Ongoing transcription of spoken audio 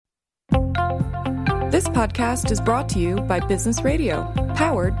This podcast is brought to you by Business Radio,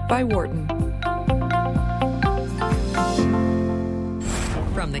 powered by Wharton.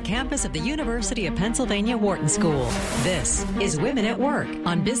 From the campus of the University of Pennsylvania Wharton School, this is Women at Work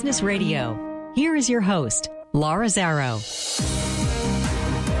on Business Radio. Here is your host, Laura Zarrow.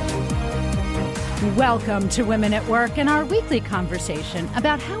 Welcome to Women at Work and our weekly conversation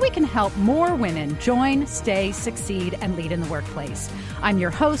about how we can help more women join, stay, succeed, and lead in the workplace. I'm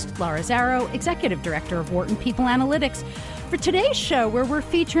your host, Laura Zarrow, Executive Director of Wharton People Analytics. For today's show, where we're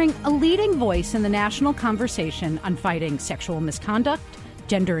featuring a leading voice in the national conversation on fighting sexual misconduct,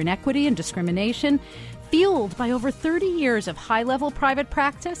 gender inequity, and discrimination, fueled by over 30 years of high-level private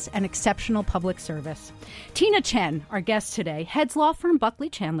practice and exceptional public service. Tina Chen, our guest today, heads law firm Buckley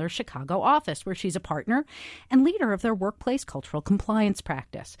Chandler's Chicago office, where she's a partner and leader of their workplace cultural compliance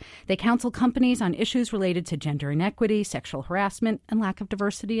practice. They counsel companies on issues related to gender inequity, sexual harassment, and lack of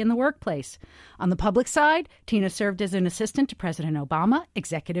diversity in the workplace. On the public side, Tina served as an assistant to President Obama,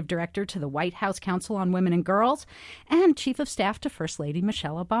 executive director to the White House Council on Women and Girls, and chief of staff to First Lady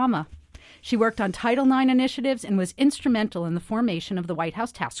Michelle Obama. She worked on Title IX initiatives and was instrumental in the formation of the White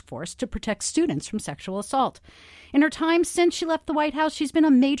House Task Force to protect students from sexual assault. In her time since she left the White House, she's been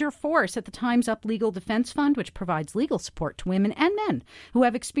a major force at the Time's Up Legal Defense Fund, which provides legal support to women and men who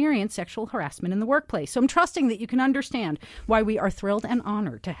have experienced sexual harassment in the workplace. So I'm trusting that you can understand why we are thrilled and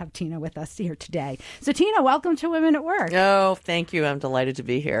honored to have Tina with us here today. So Tina, welcome to Women at Work. Oh, thank you. I'm delighted to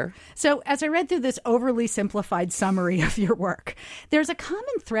be here. So as I read through this overly simplified summary of your work, there's a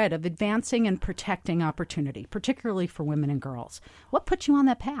common thread of advancing and protecting opportunity, particularly for women and girls. What put you on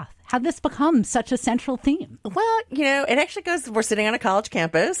that path? How did this become such a central theme? Well, it actually goes, we're sitting on a college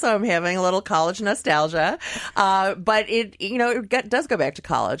campus, so I'm having a little college nostalgia. But it does go back to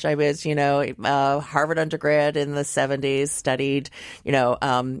college. I was, Harvard undergrad in the 70s, studied,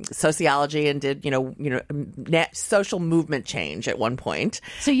 sociology and did, social movement change at one point.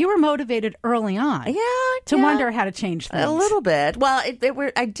 So you were motivated early on to wonder how to change things. A little bit. Well,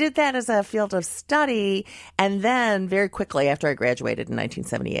 I did that as a field of study. And then very quickly after I graduated in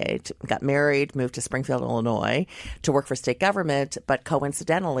 1978, got married, moved to Springfield, Illinois to work for state government. But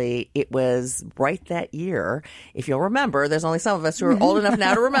coincidentally, it was right that year. If you'll remember, there's only some of us who are old enough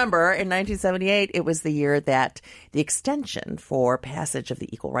now to remember. In 1978, it was the year that the extension for passage of the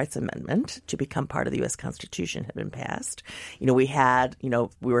Equal Rights Amendment to become part of the U.S. Constitution had been passed. We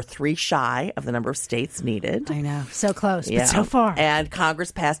were 3 shy of the number of states needed. I know. So close, but so far. And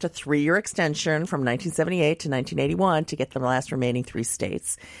Congress passed a 3-year extension from 1978 to 1981 to get the last remaining 3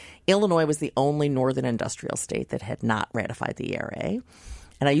 states. Illinois was the only northern industrial state that had not ratified the ERA.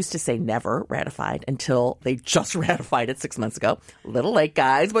 And I used to say never ratified until they just ratified it 6 months ago. A little late,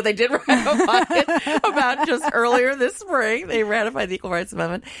 guys, but they did ratify it about just earlier this spring. They ratified the Equal Rights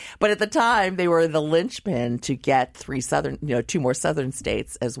Amendment. But at the time, they were the linchpin to get 2 more southern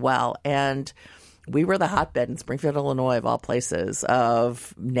states as well. And we were the hotbed in Springfield, Illinois, of all places,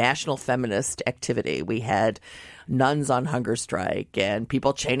 of national feminist activity. We had nuns on hunger strike and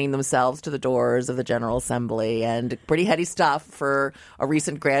people chaining themselves to the doors of the General Assembly and pretty heady stuff for a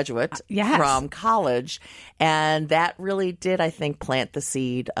recent graduate from college. And that really did, I think, plant the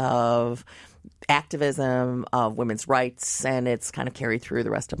seed of activism, of women's rights, and it's kind of carried through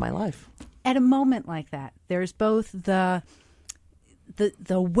the rest of my life. At a moment like that, there's both the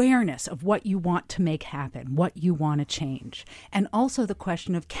awareness of what you want to make happen, what you want to change, and also the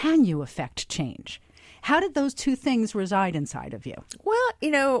question of, can you affect change? How did those two things reside inside of you?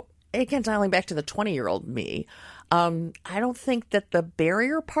 Well, again, dialing back to the 20-year-old me, I don't think that the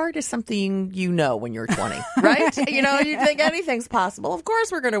barrier part is something when you're 20, right? You think anything's possible. Of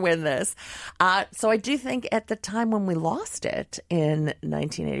course we're going to win this. So I do think at the time when we lost it in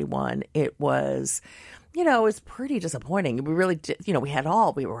 1981, it was it was pretty disappointing. We really did,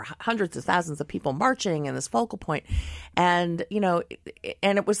 we were hundreds of thousands of people marching in this focal point. And,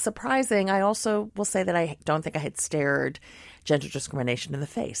 and it was surprising. I also will say that I don't think I had stared gender discrimination in the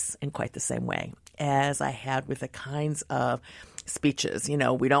face in quite the same way as I had with the kinds of speeches.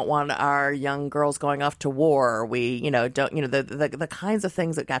 We don't want our young girls going off to war. We, don't, the kinds of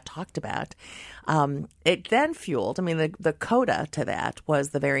things that got talked about. It then fueled, the coda to that was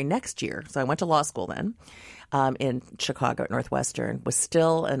the very next year. So I went to law school then. in Chicago at Northwestern, was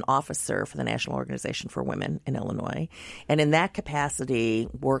still an officer for the National Organization for Women in Illinois. And in that capacity,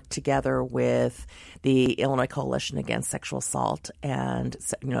 worked together with the Illinois Coalition Against Sexual Assault and,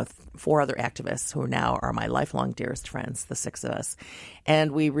 4 other activists who now are my lifelong dearest friends, the 6 of us.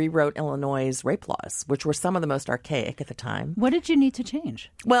 And we rewrote Illinois' rape laws, which were some of the most archaic at the time. What did you need to change?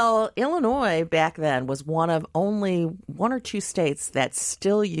 Well, Illinois back then was one of only 1 or 2 states that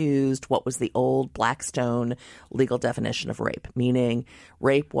still used what was the old Blackstone legal definition of rape, meaning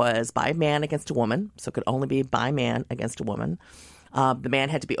rape was by man against a woman, so it could only be by man against a woman. The man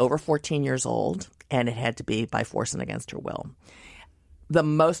had to be over 14 years old, and it had to be by force and against her will. The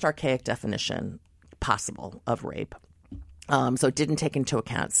most archaic definition possible of rape. So it didn't take into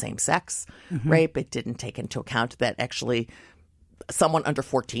account same-sex rape. It didn't take into account that actually someone under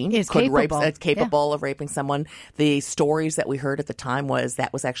 14 is could capable. rape, capable of raping someone. The stories that we heard at the time was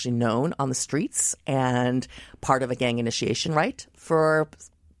that was actually known on the streets, and part of a gang initiation right for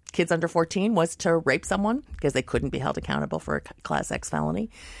kids under 14 was to rape someone because they couldn't be held accountable for a Class X felony.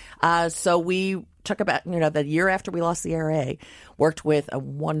 So we took about, the year after we lost the ERA, worked with a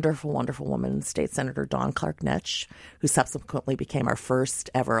wonderful, wonderful woman, State Senator Dawn Clark-Netsch, who subsequently became our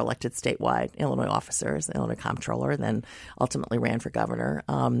first ever elected statewide Illinois officer as the Illinois comptroller, then ultimately ran for governor.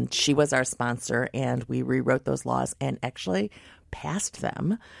 She was our sponsor, and we rewrote those laws and actually passed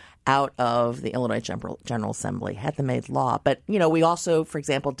them out of the Illinois General Assembly, had them made law. But, we also, for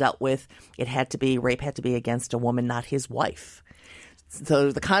example, dealt with rape had to be against a woman, not his wife.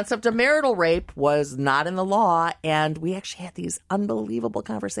 So the concept of marital rape was not in the law, and we actually had these unbelievable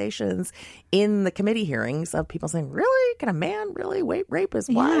conversations in the committee hearings of people saying, really? Can a man really rape his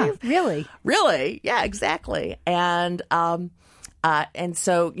wife? Yeah, really? Really? Yeah, exactly. And so,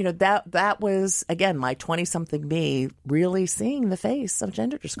 that was, again, my 20-something me really seeing the face of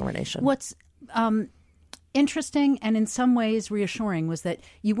gender discrimination. What's interesting and in some ways reassuring was that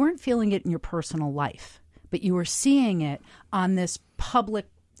you weren't feeling it in your personal life, but you were seeing it on this public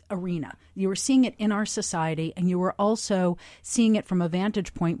arena. You were seeing it in our society, and you were also seeing it from a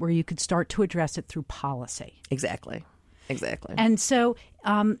vantage point where you could start to address it through policy. Exactly. And so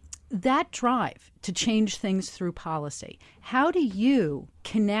that drive to change things through policy, how do you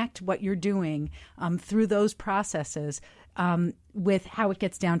connect what you're doing through those processes with how it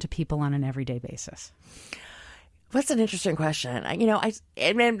gets down to people on an everyday basis? That's an interesting question. I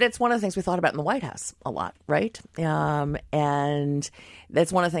mean, that's one of the things we thought about in the White House a lot, right? And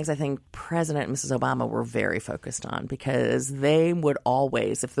that's one of the things I think President and Mrs. Obama were very focused on, because they would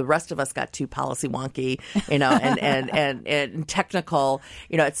always, if the rest of us got too policy wonky, and technical,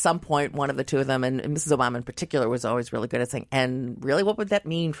 at some point, one of the two of them, and Mrs. Obama in particular, was always really good at saying, and really, what would that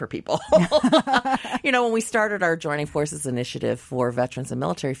mean for people? When we started our Joining Forces initiative for veterans and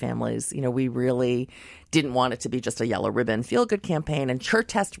military families, we really didn't want it to be just a yellow ribbon feel-good campaign. And her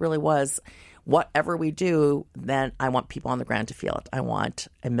test really was, whatever we do, then I want people on the ground to feel it. I want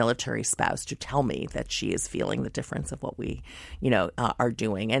a military spouse to tell me that she is feeling the difference of what we, are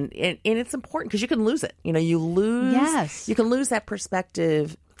doing. And it's important because you can lose it. You can lose that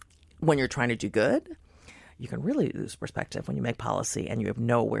perspective when you're trying to do good. You can really lose perspective when you make policy and you have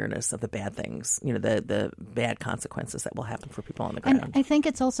no awareness of the bad things, the bad consequences that will happen for people on the ground. And I think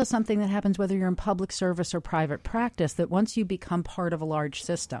it's also something that happens whether you're in public service or private practice, that once you become part of a large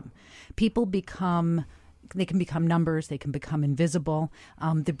system, people they can become numbers, they can become invisible.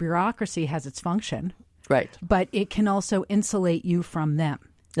 The bureaucracy has its function. Right. But it can also insulate you from them.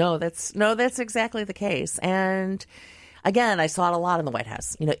 No, that's exactly the case. And again, I saw it a lot in the White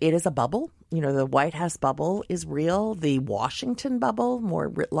House. It is a bubble. The White House bubble is real. The Washington bubble, more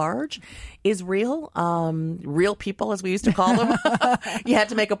writ large, is real. Real people, as we used to call them. You had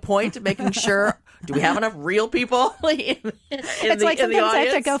to make a point of making sure, do we have enough real people It's like sometimes I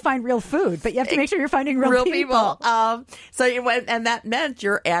have to go find real food, but you have to make sure you're finding real people. And that meant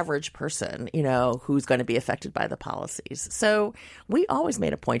your average person, who's going to be affected by the policies. So we always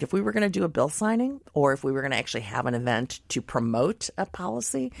made a point, if we were going to do a bill signing or if we were going to actually have an event to promote a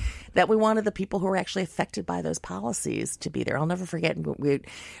policy, that we wanted the people who were actually affected by those policies to be there. I'll never forget,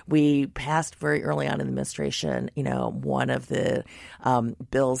 we passed very early on in the administration, one of the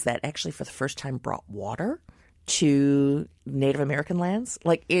bills that actually for the first time brought water to Native American lands.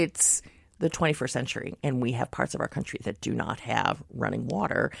 Like, it's the 21st century, and we have parts of our country that do not have running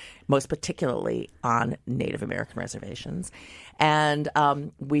water, most particularly on Native American reservations. And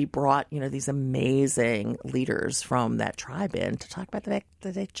we brought, these amazing leaders from that tribe in to talk about the fact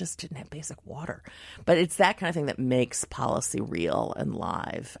that they just didn't have basic water. But it's that kind of thing that makes policy real and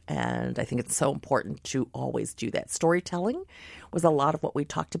live. And I think it's so important to always do that. Storytelling was a lot of what we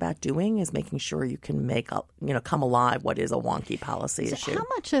talked about doing, is making sure you can come alive what is a wonky policy issue. How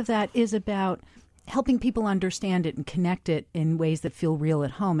much of that is about helping people understand it and connect it in ways that feel real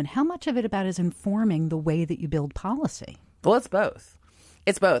at home? And how much of it about is informing the way that you build policy? Well, it's both.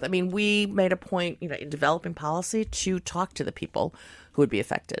 It's both. I mean, we made a point, in developing policy to talk to the people who would be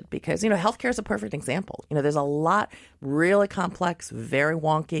affected, because, healthcare is a perfect example. There's a lot really complex, very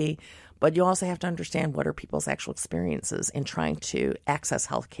wonky, but you also have to understand what are people's actual experiences in trying to access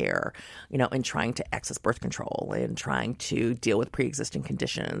healthcare, in trying to access birth control, in trying to deal with pre-existing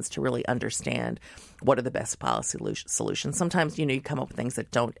conditions, to really understand what are the best policy solutions. Sometimes, you come up with things that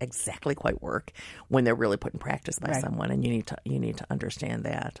don't exactly quite work when they're really put in practice by someone, and you need to understand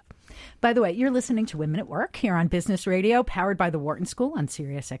that. By the way, you're listening to Women at Work here on Business Radio, powered by the Wharton School on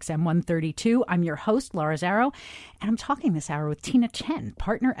Sirius XM 132. I'm your host, Laura Zarrow, and I'm talking this hour with Tina Chen,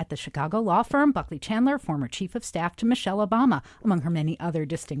 partner at the Chicago law firm Buckley Chandler, former chief of staff to Michelle Obama, among her many other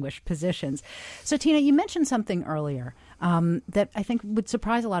distinguished positions. So, Tina, you mentioned something earlier that I think would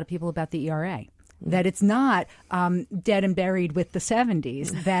surprise a lot of people about the ERA. That it's not dead and buried with the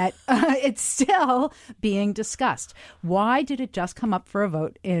 70s, that it's still being discussed. Why did it just come up for a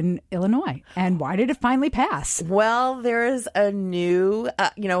vote in Illinois? And why did it finally pass? Well, there is a new,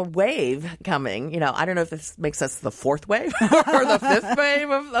 wave coming. I don't know if this makes us the fourth wave or the fifth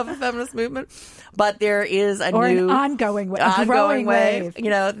wave of the feminist movement, but there is an ongoing wave, a growing wave.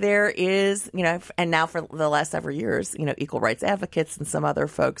 There is, and now for the last several years, equal rights advocates and some other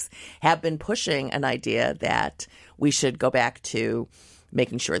folks have been pushing an idea that we should go back to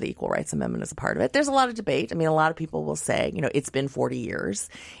making sure the Equal Rights Amendment is a part of it. There's a lot of debate. I mean, a lot of people will say, it's been 40 years,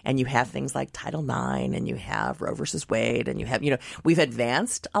 and you have things like Title IX, and you have Roe versus Wade, and you have, we've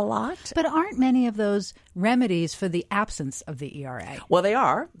advanced a lot. But aren't many of those remedies for the absence of the ERA? Well, they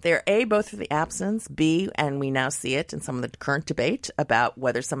are. They're A, both for the absence, B, and we now see it in some of the current debate about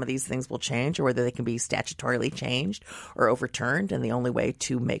whether some of these things will change or whether they can be statutorily changed or overturned. And the only way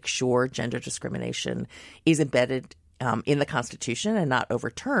to make sure gender discrimination is embedded in the Constitution and not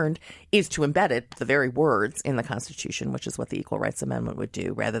overturned is to embed it, the very words, in the Constitution, which is what the Equal Rights Amendment would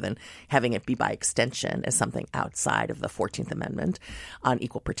do, rather than having it be by extension as something outside of the 14th Amendment on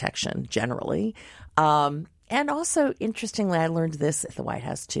equal protection generally. And also, interestingly, I learned this at the White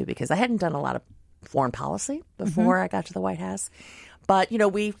House, too, because I hadn't done a lot of foreign policy before I got to the White House. But,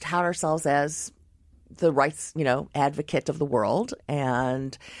 we tout ourselves as the rights, advocate of the world,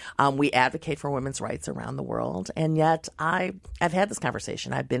 and we advocate for women's rights around the world. And yet I've had this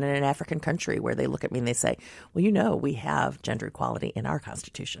conversation. I've been in an African country where they look at me and they say, well, we have gender equality in our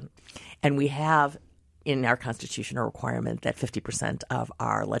Constitution. And we have in our Constitution a requirement that 50% of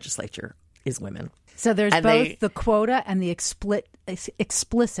our legislature is women. So there's both the quota and the explicit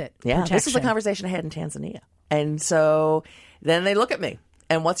protection. This is the conversation I had in Tanzania. And so then they look at me.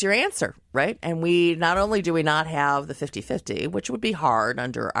 And what's your answer, right? And we not only do we not have the 50-50, which would be hard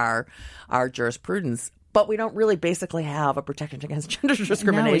under our jurisprudence, but we don't really basically have a protection against gender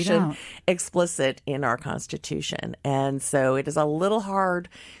discrimination explicit in our Constitution. And so it is a little hard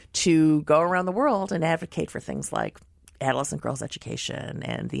to go around the world and advocate for things like adolescent girls' education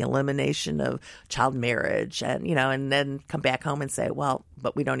and the elimination of child marriage, and and then come back home and say, well,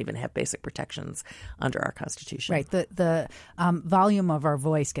 but we don't even have basic protections under our Constitution. Right. The volume of our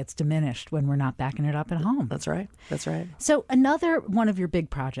voice gets diminished when we're not backing it up at home. That's right. That's right. So another one of your big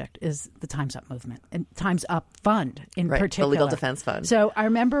project is the Time's Up movement and Time's Up Fund in particular. The Legal Defense Fund. So I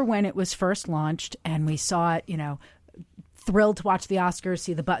remember when it was first launched and we saw it, thrilled to watch the Oscars,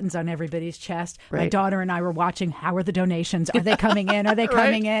 see the buttons on everybody's chest. Right. My daughter and I were watching, how are the donations? Are they coming in? Are they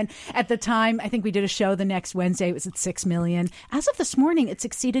coming in? At the time, I think we did a show the next Wednesday. It was at $6 million. As of this morning, it's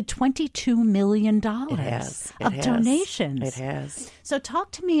exceeded $22 million of donations. It has. So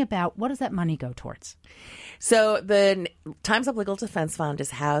talk to me about, what does that money go towards? So the Time's Up Legal Defense Fund is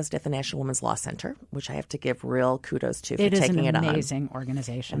housed at the National Women's Law Center, which I have to give real kudos to for taking it on. It is an amazing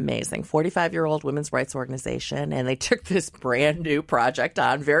organization. Amazing. 45-year-old women's rights organization. And they took this brand new project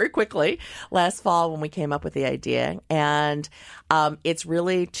on very quickly last fall when we came up with the idea. And it's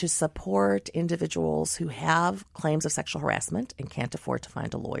really to support individuals who have claims of sexual harassment and can't afford to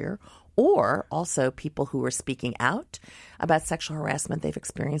find a lawyer, or also people who are speaking out about sexual harassment they've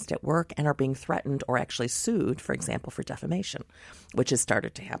experienced at work and are being threatened or actually sued, for example, for defamation, which has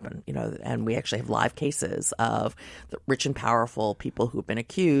started to happen. And we actually have live cases of the rich and powerful people who've been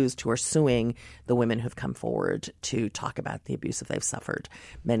accused who are suing the women who've come forward to talk about the abuse that they've suffered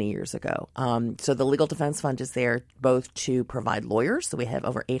many years ago. So the Legal Defense Fund is there both to provide lawyers. So we have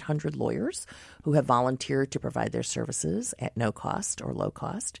over 800 lawyers who have volunteered to provide their services at no cost or low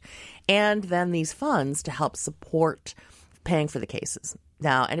cost. And then these funds to help support paying for the cases.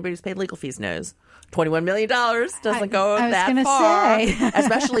 Now, anybody who's paid legal fees knows $21 million doesn't go that far,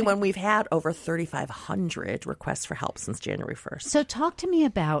 especially when we've had over 3,500 requests for help since January 1st. So talk to me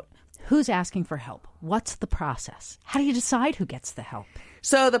about who's asking for help. What's the process? How do you decide who gets the help?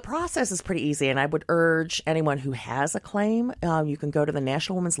 So the process is pretty easy, and I would urge anyone who has a claim, you can go to the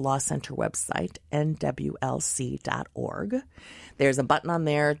National Women's Law Center website, nwlc.org. There's a button on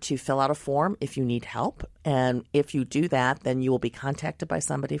there to fill out a form if you need help. And if you do that, then you will be contacted by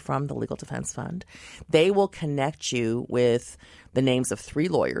somebody from the Legal Defense Fund. They will connect you with the names of 3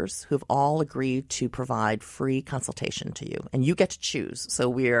 lawyers who've all agreed to provide free consultation to you. And you get to choose. So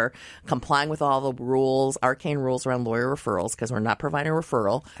we're complying with all the rules, arcane rules around lawyer referrals, because we're not providing a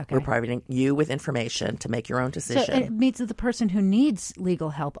referral. Okay. We're providing you with information to make your own decision. So it means that the person who needs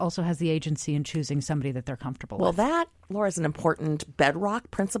legal help also has the agency in choosing somebody that they're comfortable with. Well, that, Laura, is an important bedrock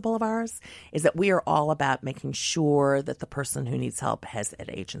principle of ours, is that we are all about making sure that the person who needs help has that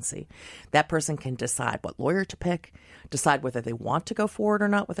agency. That person can decide what lawyer to pick, decide whether they want to go forward or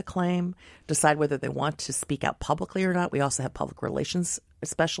not with a claim, decide whether they want to speak out publicly or not. We also have public relations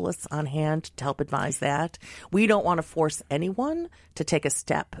specialists on hand to help advise that. We don't want to force anyone to take a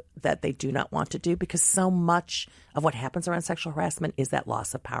step that they do not want to do, because so much of what happens around sexual harassment is that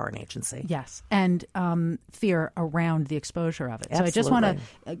loss of power and agency. Yes, and fear around the exposure of it. Absolutely. So I just want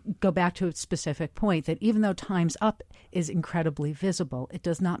to go back to a specific point that even though Time's Up is incredibly visible, it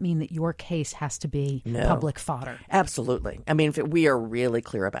does not mean that your case has to be public fodder. Absolutely. I mean, we are really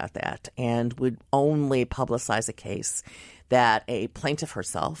clear about that, and would only publicize a case that a plaintiff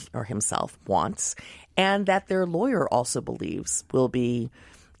herself or himself wants, and that their lawyer also believes will be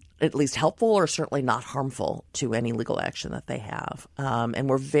at least helpful or certainly not harmful to any legal action that they have. And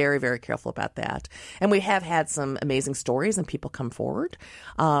we're very, very careful about that. And we have had some amazing stories and people come forward,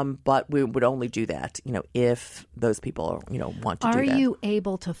 but we would only do that, if those people, want to do that. Are you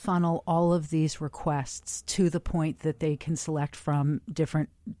able to funnel all of these requests to the point that they can select from different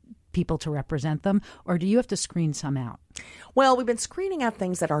people to represent them, or do you have to screen some out? Well, we've been screening out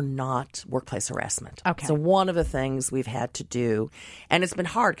things that are not workplace harassment. Okay. So one of the things we've had to do, and it's been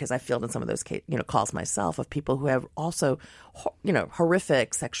hard because I fielded some of those calls myself of people who have also,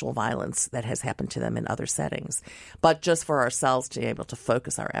 horrific sexual violence that has happened to them in other settings. But just for ourselves to be able to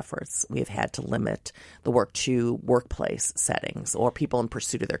focus our efforts, we've had to limit the work to workplace settings or people in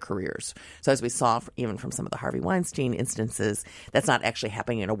pursuit of their careers. So as we saw even from some of the Harvey Weinstein instances, that's not actually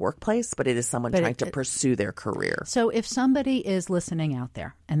happening in a workplace, but it is someone trying to pursue their career. So if somebody is listening out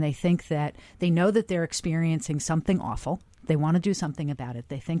there and they think that they know that they're experiencing something awful, they want to do something about it,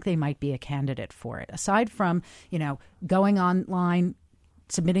 they think they might be a candidate for it, aside from, going online,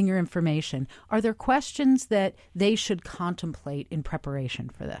 submitting your information, are there questions that they should contemplate in preparation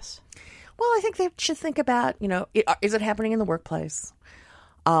for this? Well, I think they should think about, is it happening in the workplace?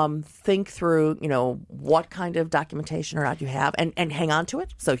 Think through, what kind of documentation or not you have, and hang on to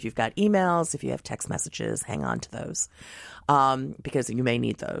it. So if you've got emails, if you have text messages, hang on to those, because you may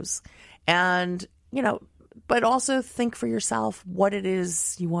need those. And, but also think for yourself what it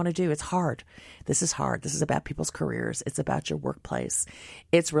is you want to do. It's hard. This is hard. This is about people's careers. It's about your workplace.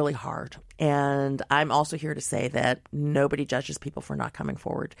 It's really hard. And I'm also here to say that nobody judges people for not coming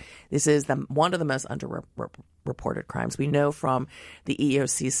forward. This is one of the most underreported crimes. We know from the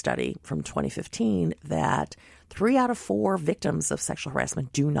EEOC study from 2015 that 3 out of 4 victims of sexual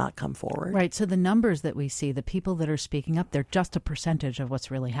harassment do not come forward. Right. So the numbers that we see, the people that are speaking up, they're just a percentage of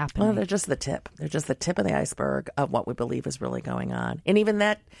what's really happening. Well, they're just the tip. They're just the tip of the iceberg of what we believe is really going on. And even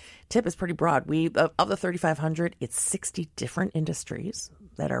that tip is pretty broad. Of the 3,500, it's 60 different industries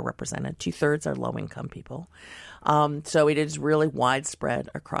that are represented. 2/3 are low-income people. So it is really widespread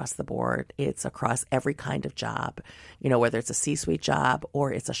across the board. It's across every kind of job, whether it's a C-suite job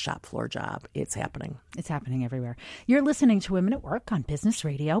or it's a shop floor job. It's happening. It's happening everywhere. You're listening to Women at Work on Business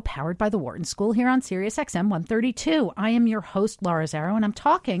Radio, powered by the Wharton School here on Sirius XM 132. I am your host, Laura Zarrow, and I'm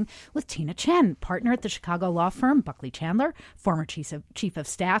talking with Tina Chen, partner at the Chicago law firm Buckley Chandler, former chief of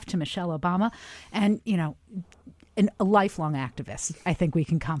staff to Michelle Obama. And, a lifelong activist, I think we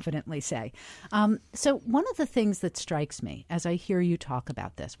can confidently say. So one of the things that strikes me as I hear you talk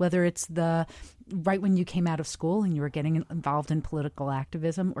about this, whether it's right when you came out of school and you were getting involved in political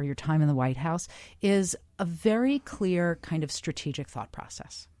activism or your time in the White House, is a very clear kind of strategic thought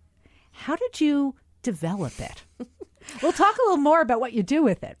process. How did you develop it? We'll talk a little more about what you do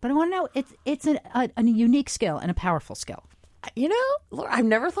with it, but I want to know it's a unique skill and a powerful skill. You know, I've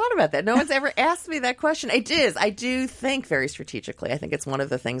never thought about that. No one's ever asked me that question. I do think very strategically. I think it's one of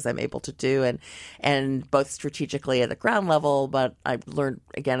the things I'm able to do, and both strategically at the ground level, but I've learned,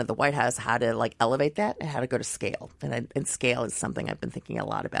 again, at the White House how to elevate that and how to go to scale. And scale is something I've been thinking a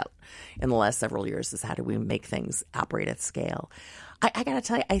lot about in the last several years, is how do we make things operate at scale. I got to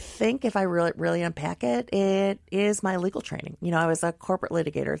tell you, I think if I really unpack it, it is my legal training. You know, I was a corporate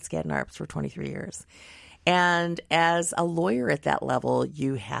litigator at Skadden Arps for 23 years. And as a lawyer at that level,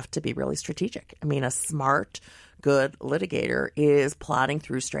 you have to be really strategic. I mean, a smart, good litigator is plotting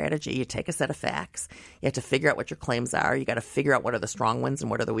through strategy. You take a set of facts. You have to figure out what your claims are. You got to figure out what are the strong ones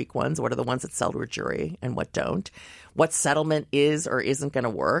and what are the weak ones. What are the ones that sell to a jury and what don't. What settlement is or isn't going to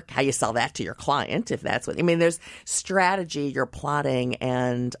work. How you sell that to your client, if that's what – I mean, there's strategy you're plotting.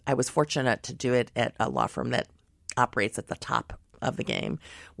 And I was fortunate to do it at a law firm that operates at the top of the game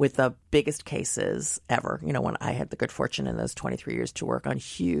with the biggest cases ever. You know, when I had the good fortune in those 23 years to work on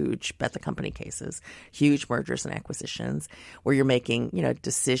huge bet the company cases, huge mergers and acquisitions where you're making, you know,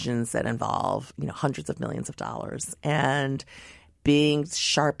 decisions that involve, you know, hundreds of millions of dollars. And being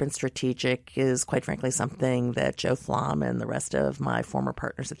sharp and strategic is, quite frankly, something that Joe Flom and the rest of my former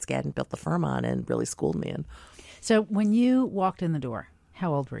partners at Skadden built the firm on and really schooled me in. So when you walked in the door,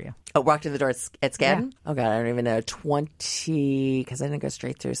 how old were you? Oh, walked in the door at Skadden? Yeah. Oh, God, I don't even know. 20, because I didn't go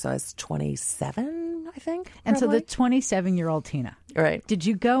straight through, so I was 27, I think. And probably. So the 27-year-old Tina. Right. Did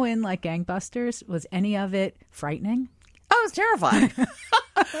you go in like gangbusters? Was any of it frightening? Oh, it was terrifying.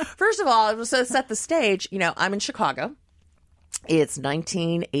 First of all, to set the stage, you know, I'm in Chicago. It's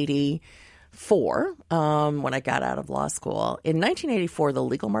 1984 when I got out of law school. In 1984, the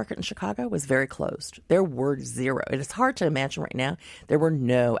legal market in Chicago was very closed. There were zero. It is hard to imagine right now. There were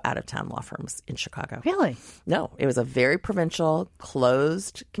no out-of-town law firms in Chicago. Really? No. It was a very provincial,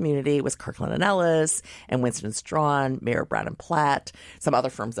 closed community. It was Kirkland & Ellis and Winston & Strawn, Mayer Brown & Platt, some other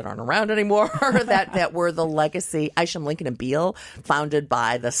firms that aren't around anymore that were the legacy. Isham, Lincoln & Beale, founded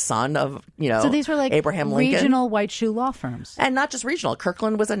by the son of, you know, so these were like Abraham Lincoln. Regional white shoe law firms. And not just regional.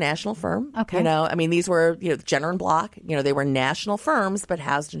 Kirkland was a national firm. Okay. You know, I mean, these were, you know, Jenner and Block, you know, they were national firms, but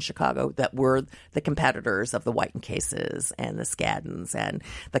housed in Chicago that were the competitors of the Whiten Cases and the Skaddens and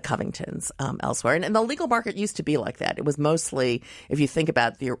the Covingtons elsewhere. And the legal market used to be like that. It was mostly, if you think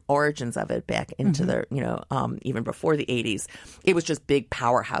about the origins of it back into the, you know, even before the 80s, it was just big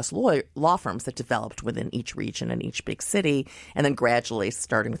powerhouse law firms that developed within each region and each big city. And then gradually,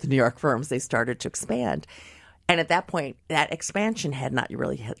 starting with the New York firms, they started to expand. And at that point, that expansion had not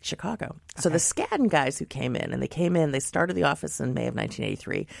really hit Chicago. So the Skadden guys who came in, they started the office in May of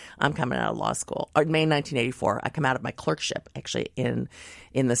 1983. I'm coming out of law school. Or May 1984, I come out of my clerkship, actually, in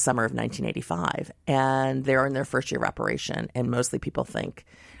the summer of 1985. And they're in their first year of operation. And mostly people think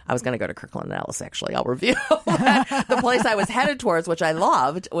I was going to go to Kirkland & Ellis, actually. I'll review. The place I was headed towards, which I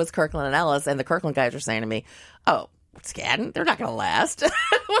loved, was Kirkland & Ellis. And the Kirkland guys are saying to me, oh, Skadden, they're not going to last.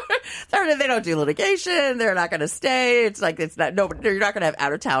 They don't do litigation. They're not going to stay. It's like you're not going to have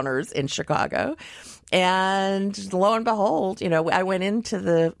out of towners in Chicago. And lo and behold, you know, I went into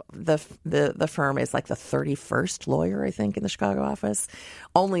the firm as like the 31st lawyer, I think, in the Chicago office,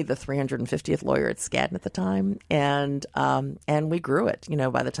 only the 350th lawyer at Skadden at the time, and we grew it. You know,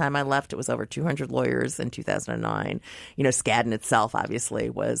 by the time I left, it was over 200 lawyers in 2009. You know, Skadden itself obviously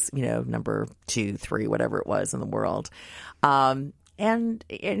was, you know, number 2, 3, whatever it was in the world. And,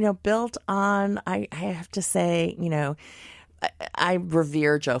 you know, built on, I have to say, you know, I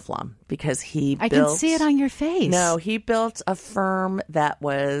revere Joe Flom because I can see it on your face. No, he built a firm that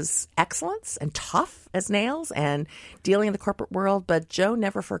was excellence and tough as nails and dealing in the corporate world. But Joe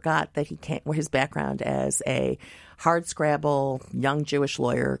never forgot that his background as a hardscrabble young Jewish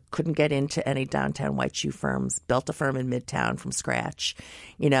lawyer, couldn't get into any downtown white shoe firms, built a firm in Midtown from scratch,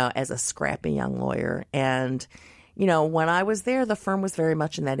 you know, as a scrappy young lawyer. And you know, when I was there, the firm was very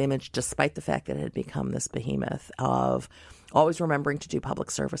much in that image, despite the fact that it had become this behemoth of always remembering to do public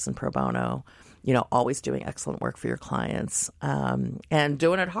service and pro bono, you know, always doing excellent work for your clients, and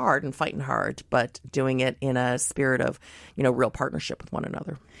doing it hard and fighting hard, but doing it in a spirit of, you know, real partnership with one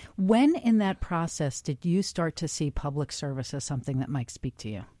another. When in that process did you start to see public service as something that might speak to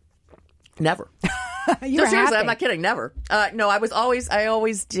you? Never. You were seriously, happy. I'm not kidding. Never. No, I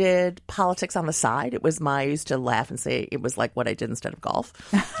always did politics on the side. It was I used to laugh and say it was like what I did instead of golf,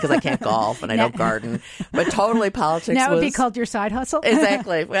 because I can't golf and I don't garden. But totally politics Now it would was be called your side hustle?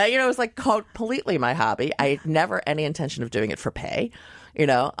 exactly. Well, it was like completely my hobby. I had never any intention of doing it for pay.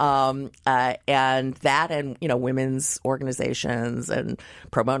 And that and, women's organizations and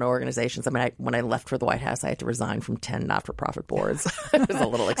pro bono organizations. I mean, when I left for the White House, I had to resign from 10 not-for-profit boards. It was a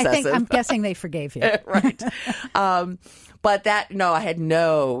little excessive. I'm guessing they forgave you. Right. But I had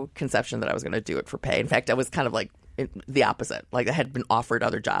no conception that I was going to do it for pay. In fact, I was kind of like the opposite. Like, I had been offered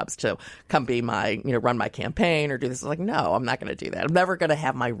other jobs to come be my, run my campaign or do this. I was like, no, I'm not going to do that. I'm never going to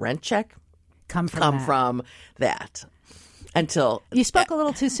have my rent check come from that. Until you spoke a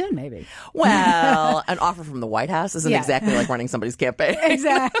little too soon, maybe. Well, an offer from the White House isn't exactly like running somebody's campaign.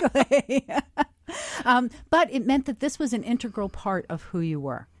 Exactly. But it meant that this was an integral part of who you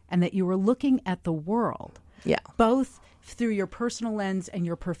were, and that you were looking at the world, both through your personal lens and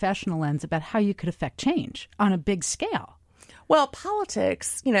your professional lens, about how you could affect change on a big scale. Well,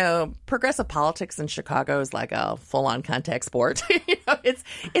 politics, progressive politics in Chicago is like a full-on contact sport. It's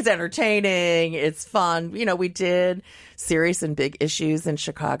entertaining, it's fun. We did serious and big issues in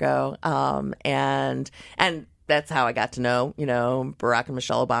Chicago, and that's how I got to know, Barack and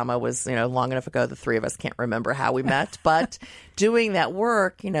Michelle Obama was, long enough ago. The three of us can't remember how we met, but doing that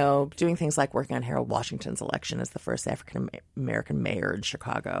work, doing things like working on Harold Washington's election as the first African-American mayor in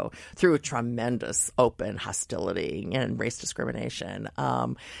Chicago through a tremendous open hostility and race discrimination,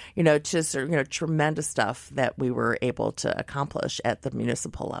 tremendous stuff that we were able to accomplish at the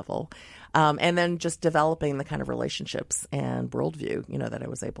municipal level. And then just developing the kind of relationships and worldview, that I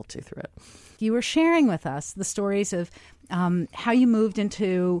was able to through it. You were sharing with us the stories of how you moved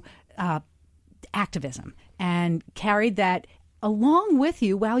into activism and carried that along with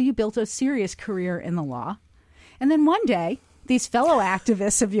you while you built a serious career in the law. And then one day, these fellow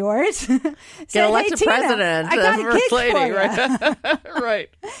activists of yours said, get elected hey, Tina, president, I got a first gig lady, for you. right? Right.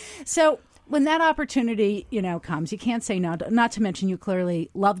 So when that opportunity, comes, you can't say no. Not to mention, you clearly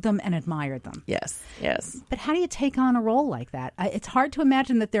loved them and admired them. Yes. But how do you take on a role like that? It's hard to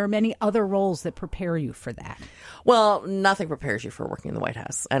imagine that there are many other roles that prepare you for that. Well, nothing prepares you for working in the White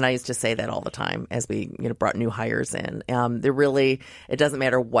House, and I used to say that all the time as we brought new hires in. It doesn't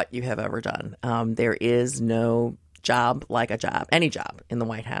matter what you have ever done. There is no job like a job, any job in the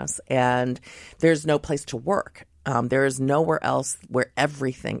White House, and there's no place to work. There is nowhere else where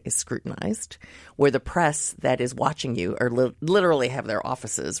everything is scrutinized, where the press that is watching you are literally have their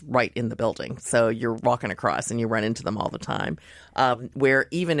offices right in the building. So you're walking across and you run into them all the time. Where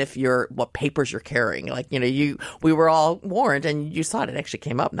even if what papers you're carrying, we were all warned, and you saw it actually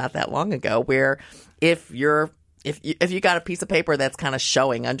came up not that long ago, where if you got a piece of paper that's kind of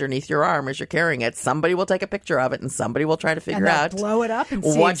showing underneath your arm as you're carrying it, somebody will take a picture of it and somebody will try to figure out, blow it up and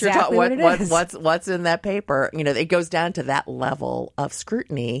see what it is. What's in that paper. It goes down to that level of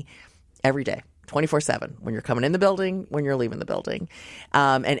scrutiny every day, 24/7. When you're coming in the building, when you're leaving the building,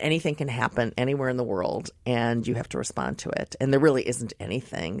 and anything can happen anywhere in the world, and you have to respond to it. And there really isn't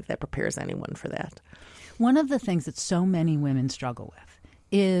anything that prepares anyone for that. One of the things that so many women struggle with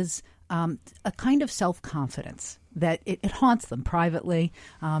is a kind of self-confidence that it haunts them privately.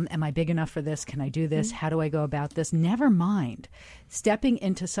 Am I big enough for this? Can I do this? How do I go about this? Never mind stepping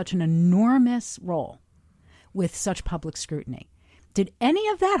into such an enormous role with such public scrutiny. Did any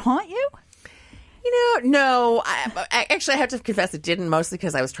of that haunt you? No. I actually have to confess it didn't, mostly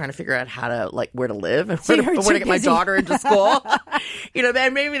because I was trying to figure out how to, where to live and So where to get my daughter into school.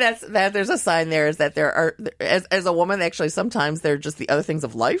 And maybe that there's a sign there is that there are, as a woman, actually sometimes there are just the other things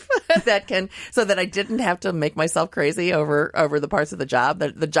of life so that I didn't have to make myself crazy over the parts of the job.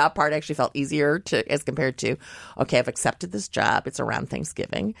 The job part actually felt easier as compared to, okay, I've accepted this job. It's around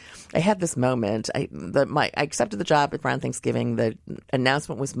Thanksgiving. I had this moment. I accepted the job around Thanksgiving. The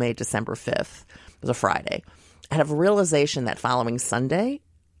announcement was made December 5th. It was a Friday. I had a realization that following Sunday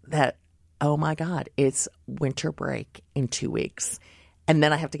that, oh my God, it's winter break in 2 weeks. And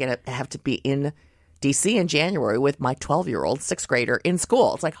then I have to be in D.C. in January with my 12-year-old 6th grader in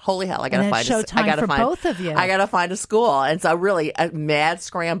school. It's like, holy hell, I got to find both of you. I got to find a school. And so really a mad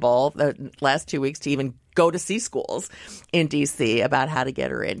scramble the last 2 weeks to even go to see schools in D.C. about how to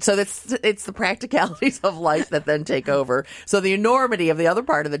get her in. So it's the practicalities of life that then take over. So the enormity of the other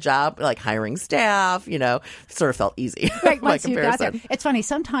part of the job, like hiring staff, sort of felt easy. Right, once you got there. It's funny,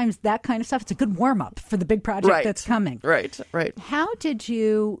 sometimes that kind of stuff, it's a good warm-up for the big project that's coming. Right. How did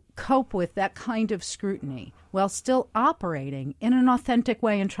you cope with that kind of scrutiny while still operating in an authentic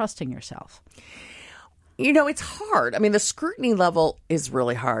way and trusting yourself? It's hard. I mean, the scrutiny level is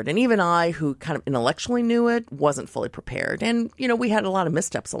really hard. And even I, who kind of intellectually knew it, wasn't fully prepared. And, we had a lot of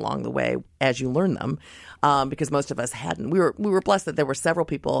missteps along the way as you learn them, because most of us hadn't. We were blessed that there were several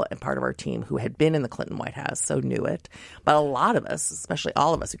people and part of our team who had been in the Clinton White House, so knew it. But a lot of us, especially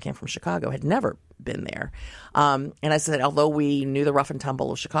all of us who came from Chicago, had never been there. And I said, although we knew the rough and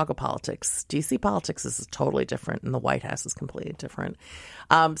tumble of Chicago politics, D.C. politics is totally different, and the White House is completely different.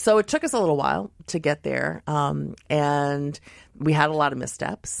 So it took us a little while to get there, and we had a lot of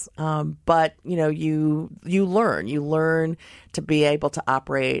missteps. But you learn to be able to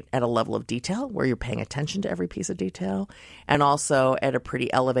operate at a level of detail where you're paying attention to every piece of detail, and also at a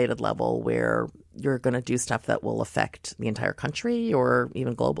pretty elevated level where you're going to do stuff that will affect the entire country or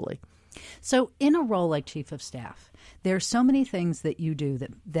even globally. So in a role like chief of staff, there are so many things that you do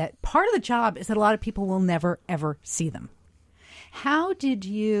that part of the job is that a lot of people will never, ever see them. How did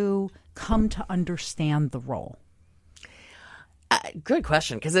you come to understand the role? Good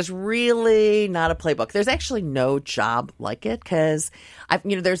question, because there's really not a playbook. There's actually no job like it, because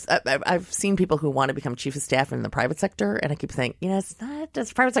I've seen people who want to become chief of staff in the private sector, and I keep thinking, it's not.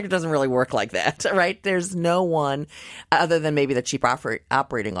 The private sector doesn't really work like that, right? There's no one other than maybe the chief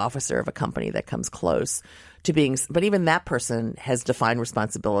operating officer of a company that comes close to being, but even that person has defined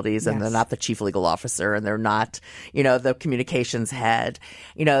responsibilities, and they're not the chief legal officer, and they're not, the communications head.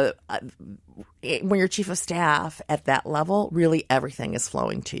 When you're chief of staff at that level, really everything is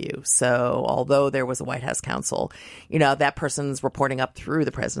flowing to you. So although there was a White House counsel, that person's reporting up through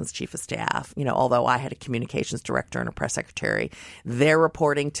the president's chief of staff. Although I had a communications director and a press secretary, they're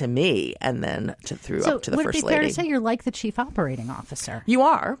reporting to me, and then up to the first lady. So would it be fair to say you're like the chief operating officer? You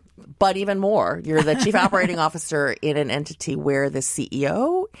are, but even more. You're the chief operating officer in an entity where the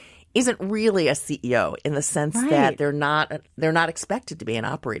CEO isn't really a CEO in the sense that they're not expected to be an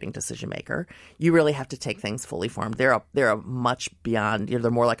operating decision maker. You really have to take things fully formed. They're a much beyond. They're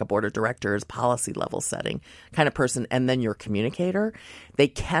more like a board of directors, policy level setting kind of person, and then your communicator. They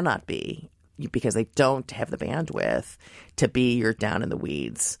cannot be, because they don't have the bandwidth to be your down in the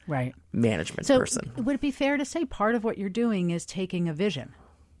weeds management person. Would it be fair to say part of what you're doing is taking a vision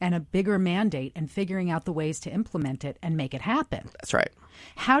and a bigger mandate and figuring out the ways to implement it and make it happen? That's right.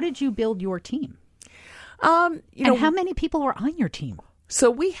 How did you build your team? And how many people were on your team?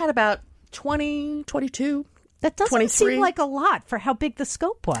 So we had about 20, 22. That doesn't 23. seem like a lot for how big the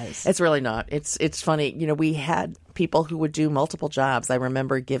scope was. It's really not. It's funny. We had people who would do multiple jobs. I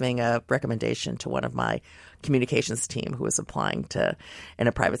remember giving a recommendation to one of my communications team who was applying in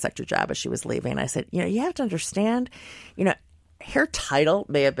a private sector job as she was leaving. And I said, you have to understand, her title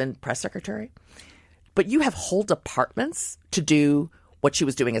may have been press secretary, but you have whole departments to do what she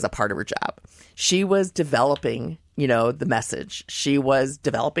was doing as a part of her job. She was developing, the message. She was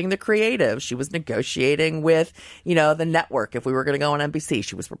developing the creative. She was negotiating with, the network. If we were going to go on NBC,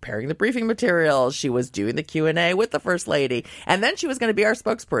 she was preparing the briefing materials. She was doing the Q&A with the first lady. And then she was going to be our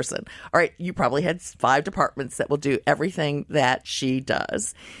spokesperson. All right. You probably had 5 departments that will do everything that she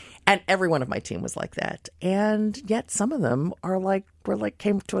does. And every one of my team was like that. And yet some of them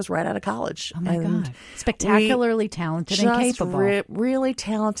came to us right out of college. Oh, my God. Spectacularly talented and capable. Really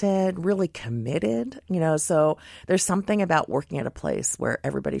talented, really committed. So there's something about working at a place where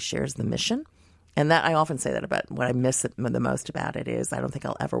everybody shares the mission. And that I often say that about what I miss the most about it is I don't think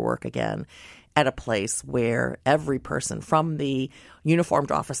I'll ever work again at a place where every person, from the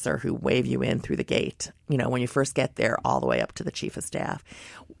uniformed officer who wave you in through the gate, when you first get there, all the way up to the chief of staff,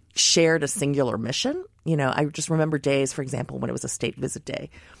 shared a singular mission. I just remember days, for example, when it was a state visit day.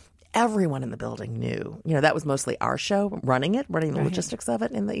 Everyone in the building knew, that was mostly our show, running the logistics of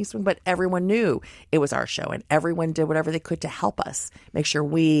it in the East Wing, but everyone knew it was our show, and everyone did whatever they could to help us make sure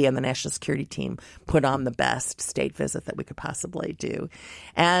we and the national security team put on the best state visit that we could possibly do.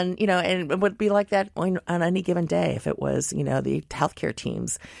 And, and it would be like that on any given day if it was, the healthcare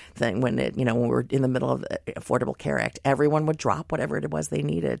team's thing when we were in the middle of the Affordable Care Act, everyone would drop whatever it was they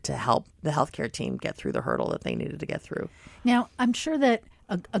needed to help the healthcare team get through the hurdle that they needed to get through. Now, I'm sure that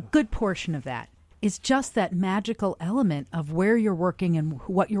a good portion of that is just that magical element of where you're working and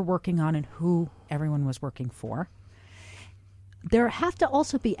what you're working on and who everyone was working for. There have to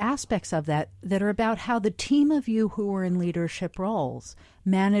also be aspects of that are about how the team of you who were in leadership roles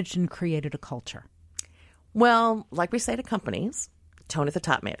managed and created a culture. Well, like we say to companies, tone at the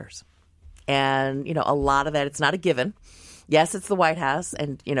top matters. And, a lot of that, it's not a given. Yes, it's the White House,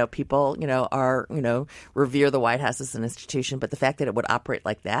 and, people, revere the White House as an institution. But the fact that it would operate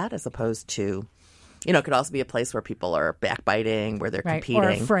like that as opposed to, it could also be a place where people are backbiting, where they're competing. Or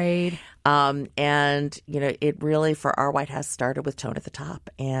afraid. And, it really, for our White House, started with tone at the top.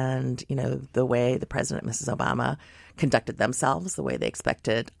 And, the way the President and Mrs. Obama conducted themselves, the way they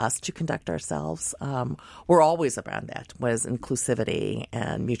expected us to conduct ourselves. We're always around that, was inclusivity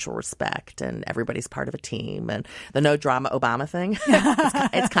and mutual respect, and everybody's part of a team. And the no drama Obama thing,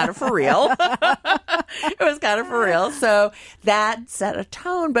 it's kind of for real. It was kind of for real. So that set a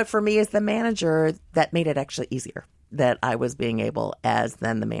tone. But for me as the manager, that made it actually easier that I was being able, as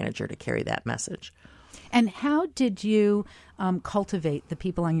then the manager, to carry that message. And how did you cultivate the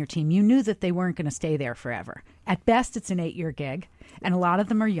people on your team? You knew that they weren't going to stay there forever. At best, it's an 8-year gig, and a lot of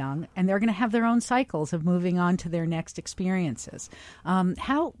them are young, and they're going to have their own cycles of moving on to their next experiences.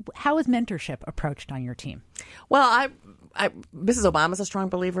 How is mentorship approached on your team? Well, Mrs. Obama's a strong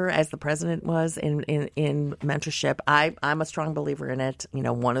believer, as the president was, in mentorship. I'm a strong believer in it.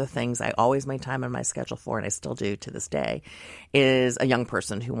 One of the things I always made time on my schedule for, and I still do to this day, is a young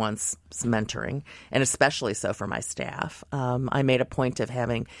person who wants some mentoring, and especially so for my staff. I made a point of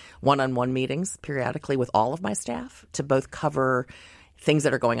having one-on-one meetings periodically with all of my staff to both cover things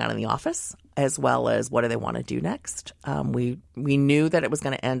that are going on in the office, as well as what do they want to do next. We knew that it was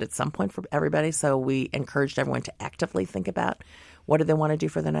going to end at some point for everybody, so we encouraged everyone to actively think about what do they want to do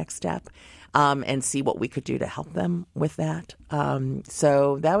for the next step, and see what we could do to help them with that.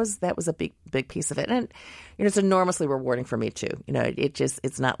 So that was a big piece of it, and it's enormously rewarding for me too.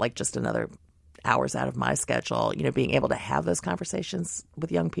 It's not like just another hours out of my schedule. Being able to have those conversations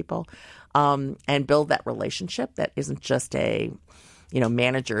with young people, and build that relationship that isn't just a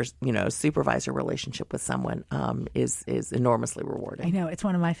manager, supervisor relationship with someone is enormously rewarding. I know. It's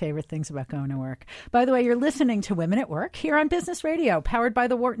one of my favorite things about going to work. By the way, you're listening to Women at Work here on Business Radio, powered by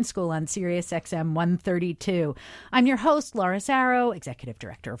the Wharton School on Sirius XM 132. I'm your host, Laura Zarrow, Executive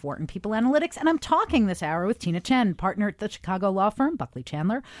Director of Wharton People Analytics, and I'm talking this hour with Tina Chen, partner at the Chicago law firm Buckley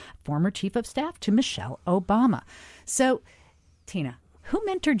Chandler, former Chief of Staff to Michelle Obama. So, Tina, who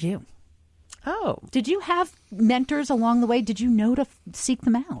mentored you? Oh. Did you have mentors along the way? Did you know to seek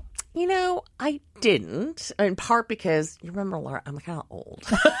them out? I didn't, in part because, you remember, Laura, I'm kind of old.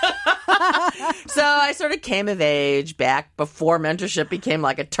 So I sort of came of age back before mentorship became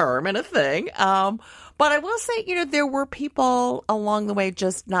like a term and a thing. But I will say, there were people along the way,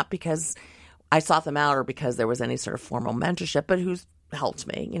 just not because I sought them out or because there was any sort of formal mentorship, but who's helped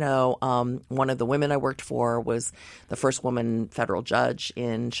me. One of the women I worked for was the first woman federal judge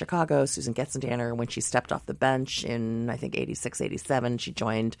in Chicago, Susan Getzendanner. When she stepped off the bench in, I think, 86, 87, she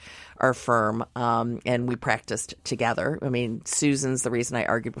joined our firm, and we practiced together. I mean, Susan's the reason I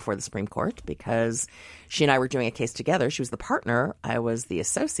argued before the Supreme Court, because she and I were doing a case together. She was the partner. I was the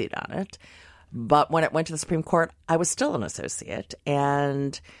associate on it. But when it went to the Supreme Court, I was still an associate.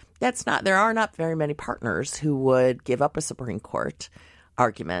 And there are not very many partners who would give up a Supreme Court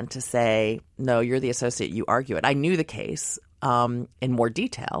argument to say, no, you're the associate, you argue it. I knew the case in more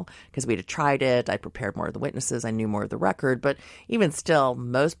detail because we had tried it. I prepared more of the witnesses. I knew more of the record. But even still,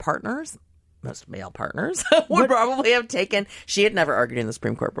 most male partners would probably have taken. She had never argued in the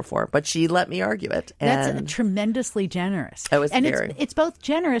Supreme Court before, but she let me argue it. And that's tremendously generous. It's both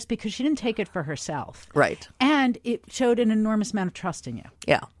generous because she didn't take it for herself. Right. And it showed an enormous amount of trust in you.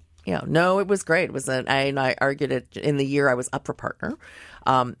 Yeah. No, it was great. It was I argued it in the year I was up for partner.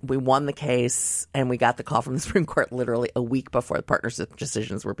 We won the case, and we got the call from the Supreme Court literally a week before the partnership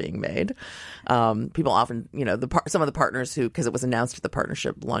decisions were being made. People often, some of the partners who, because it was announced at the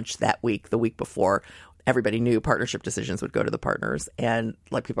partnership lunch that week, the week before, everybody knew partnership decisions would go to the partners. And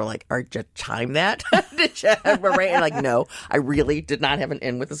people are like, did you time that? Did you? And no, I really did not have an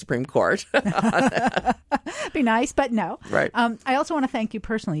in with the Supreme Court. Be nice, but no. Right. I also want to thank you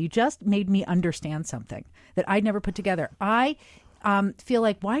personally. You just made me understand something that I'd never put together. I feel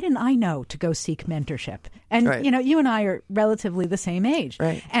like, why didn't I know to go seek mentorship? And, right. You and I are relatively the same age.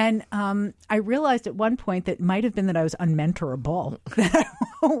 Right. And I realized at one point that it might have been that I was unmentorable, that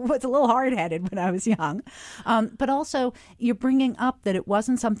I was a little hard-headed when I was young. But also, you're bringing up that it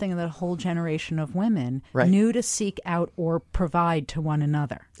wasn't something that a whole generation of women right. knew to seek out or provide to one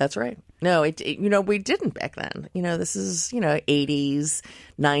another. That's right. No, we didn't back then. This is, 80s,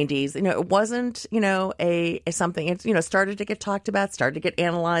 90s. It wasn't, a something. It started to get talked about, started to get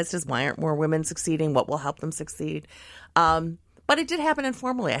analyzed as why aren't more women succeeding? What will help them succeed? But it did happen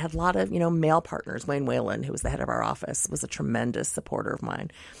informally. I had a lot of, male partners. Wayne Whalen, who was the head of our office, was a tremendous supporter of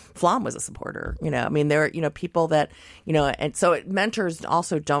mine. Flom was a supporter. There are, people that, and so mentors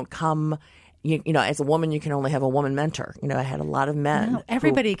also don't come you know, as a woman, you can only have a woman mentor. You know, I had a lot of men. No,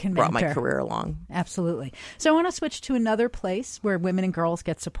 everybody can brought mentor. my career along. Absolutely. So I want to switch to another place where women and girls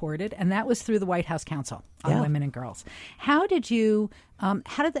get supported, and that was through the White House Council on Women and Girls. How did you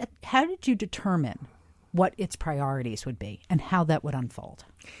determine what its priorities would be and how that would unfold?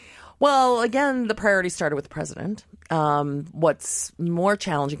 Well, again, the priority started with the president. What's more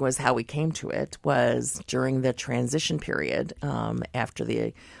challenging was how we came to it was during the transition period after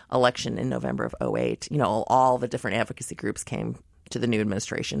the election in November of 2008. You know, all the different advocacy groups came to the new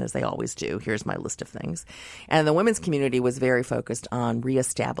administration, as they always do. Here's my list of things. And the women's community was very focused on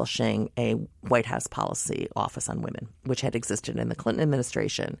reestablishing a White House policy office on women, which had existed in the Clinton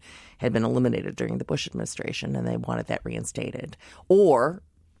administration, had been eliminated during the Bush administration, and they wanted that reinstated. Or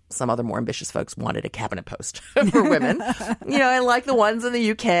some other more ambitious folks wanted a cabinet post for women, you know, and like the ones in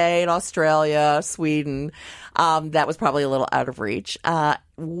the UK and Australia, Sweden, that was probably a little out of reach.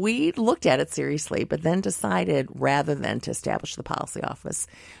 We looked at it seriously, but then decided rather than to establish the policy office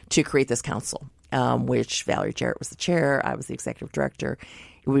to create this council, which Valerie Jarrett was the chair. I was the executive director.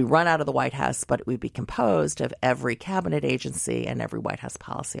 It would run out of the White House, but it would be composed of every cabinet agency and every White House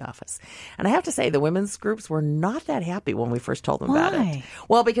policy office. And I have to say, the women's groups were not that happy when we first told them about it.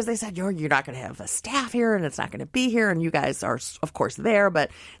 Well, because they said, you're not going to have a staff here, and it's not going to be here, and you guys are, of course, there, but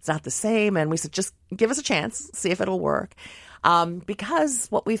it's not the same. And we said, just give us a chance, see if it'll work. Because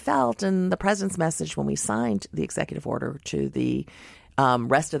what we felt in the president's message when we signed the executive order to the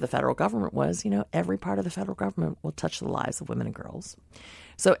rest of the federal government was, you know, every part of the federal government will touch the lives of women and girls.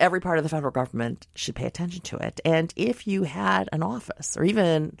 So every part of the federal government should pay attention to it. And if you had an office, or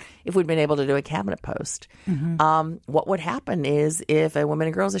even if we'd been able to do a cabinet post, what would happen is if a women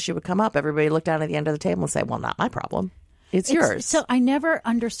and girls issue would come up, everybody looked down at the end of the table and say, well, not my problem. It's yours. So I never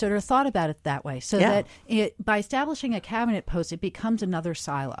understood or thought about it that way. So that by establishing a cabinet post, it becomes another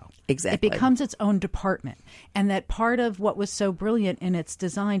silo. Exactly. It becomes its own department. And that part of what was so brilliant in its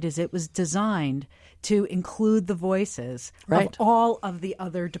design is it was designed to include the voices of all of the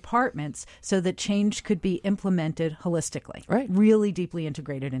other departments so that change could be implemented holistically, really deeply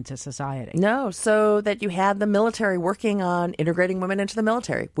integrated into society. No, so that you had the military working on integrating women into the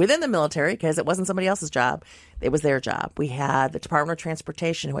military. Within the military, because it wasn't somebody else's job, it was their job. We had the Department of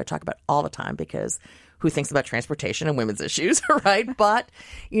Transportation, who I talk about all the time because who thinks about transportation and women's issues, right? But,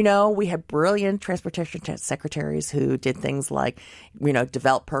 you know, we had brilliant transportation secretaries who did things like, you know,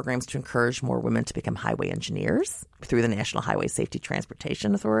 develop programs to encourage more women to become highway engineers through the National Highway Safety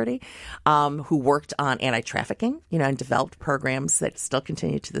Transportation Authority, who worked on anti-trafficking, you know, and developed programs that still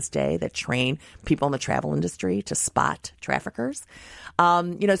continue to this day that train people in the travel industry to spot traffickers.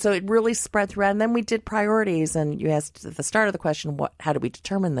 You know, so it really spread throughout. And then we did priorities. And you asked at the start of the question, how did we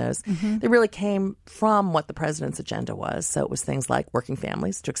determine those? They really came from what the president's agenda was. So it was things like working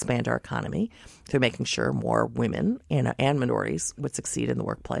families to expand our economy through making sure more women and minorities would succeed in the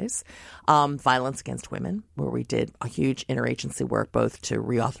workplace. Violence against women, where we did a huge interagency work both to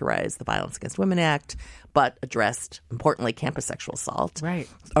reauthorize the Violence Against Women Act, but addressed, importantly, campus sexual assault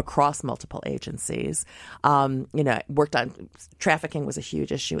across multiple agencies. You know, worked on trafficking was a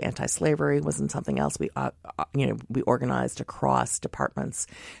huge issue. Anti-slavery wasn't something else. We organized across departments.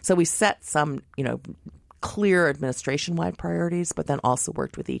 So we set some, you know, clear administration-wide priorities, but then also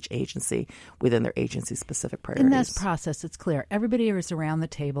worked with each agency within their agency-specific priorities. In this process, it's clear. Everybody is around the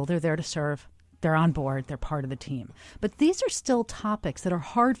table. They're there to serve. They're on board. They're part of the team. But these are still topics that are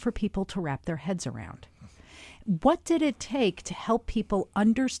hard for people to wrap their heads around. What did it take to help people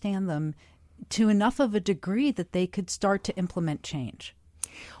understand them to enough of a degree that they could start to implement change?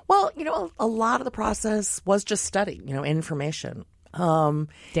 Well, you know, a lot of the process was just study, you know, information. And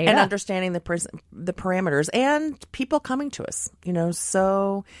understanding the parameters and people coming to us, you know.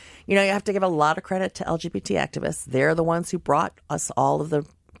 So, you know, you have to give a lot of credit to LGBT activists. They're the ones who brought us all of the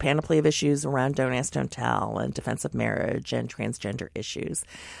panoply of issues around Don't Ask, Don't Tell and defense of marriage and transgender issues.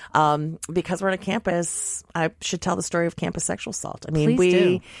 Because we're on a campus, I should tell the story of campus sexual assault. I mean,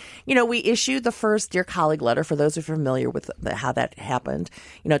 we issued the first Dear Colleague letter for those who are familiar with how that happened.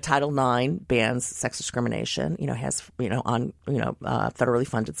 You know, Title IX bans sex discrimination, you know, has, you know, on, you know, federally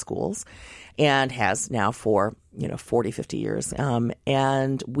funded schools and has now for, you know, 40, 50 years.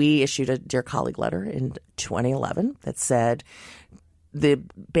 And we issued a Dear Colleague letter in 2011 that said, the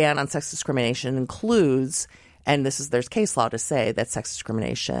ban on sex discrimination includes, and there's case law to say that sex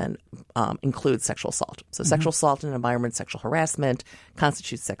discrimination includes sexual assault. So sexual assault in an environment, sexual harassment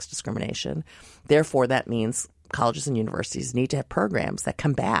constitutes sex discrimination. Therefore, that means colleges and universities need to have programs that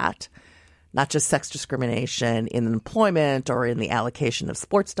combat not just sex discrimination in employment or in the allocation of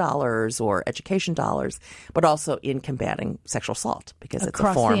sports dollars or education dollars, but also in combating sexual assault because it's a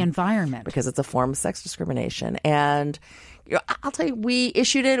form across the environment. Because it's a form of sex discrimination. And I'll tell you, we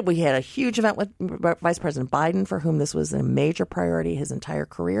issued it. We had a huge event with Vice President Biden, for whom this was a major priority his entire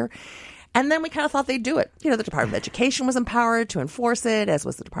career. And then we kind of thought they'd do it. The Department of Education was empowered to enforce it, as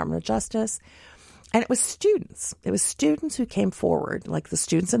was the Department of Justice. And it was students. It was students who came forward, like the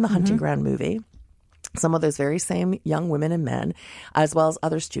students in the Hunting Ground movie, some of those very same young women and men, as well as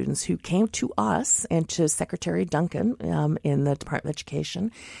other students who came to us and to Secretary Duncan in the Department of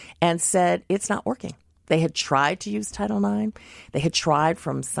Education and said, it's not working. They had tried to use Title IX. They had tried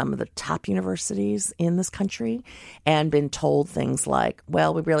from some of the top universities in this country and been told things like,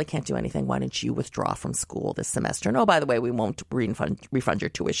 well, we really can't do anything. Why don't you withdraw from school this semester? And, oh, by the way, we won't refund your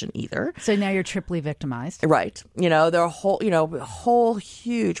tuition either. So now you're triply victimized. Right. There are a whole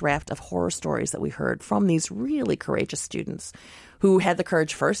huge raft of horror stories that we heard from these really courageous students who had the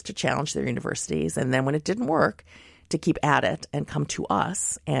courage first to challenge their universities. And then when it didn't work, to keep at it and come to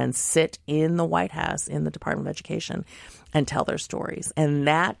us and sit in the White House, in the Department of Education, and tell their stories. And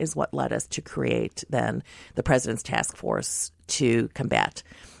that is what led us to create then the President's Task Force to combat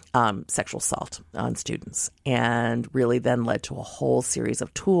sexual assault on students, and really then led to a whole series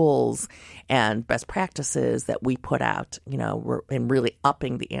of tools and best practices that we put out, and really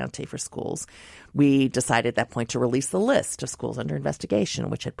upping the ante for schools. We decided at that point to release the list of schools under investigation,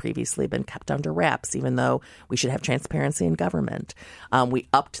 which had previously been kept under wraps, even though we should have transparency in government. We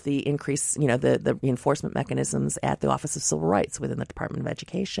upped the increase, the enforcement mechanisms at the Office of Civil Rights within the Department of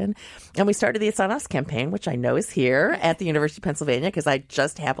Education. And we started the It's On Us campaign, which I know is here at the University of Pennsylvania because I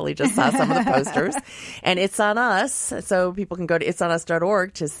just saw some of the posters. And It's On Us, so people can go to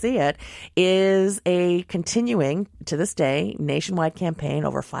itsonus.org to see it, is a continuing, to this day, nationwide campaign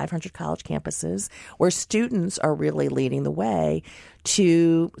over 500 college campuses where students are really leading the way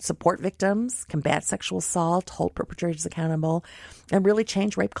to support victims, combat sexual assault, hold perpetrators accountable, and really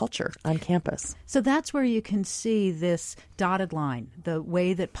change rape culture on campus. So that's where you can see this dotted line, the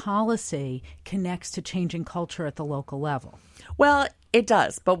way that policy connects to changing culture at the local level. Well, it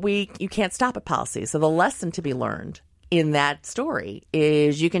does, but you can't stop at policy. So the lesson to be learned in that story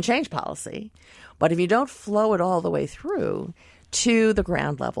is you can change policy, but if you don't flow it all the way through to the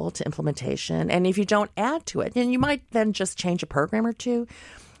ground level, to implementation, and if you don't add to it, and you might then just change a program or two,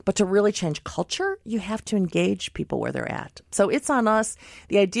 but to really change culture, you have to engage people where they're at. So It's On Us.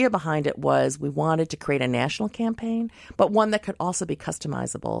 The idea behind it was we wanted to create a national campaign, but one that could also be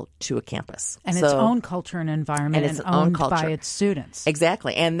customizable to a campus. And its own culture and environment, and owned by its students.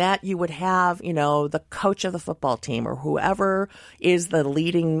 Exactly. And that you would have, the coach of the football team or whoever is the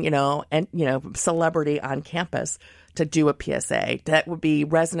leading, celebrity on campus to do a PSA that would be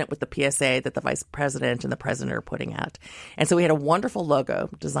resonant with the PSA that the vice president and the president are putting out. And so we had a wonderful logo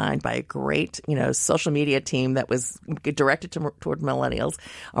designed by a great, social media team that was directed toward millennials,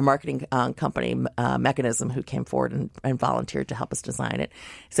 a marketing company, Mechanism, who came forward and volunteered to help us design it.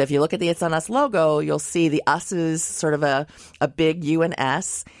 So if you look at the It's On Us logo, you'll see the us is sort of a big U and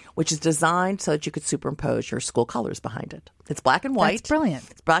S, which is designed so that you could superimpose your school colors behind it. It's black and white. That's brilliant.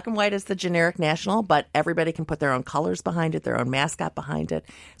 It's black and white as the generic national, but everybody can put their own colors behind it, their own mascot behind it.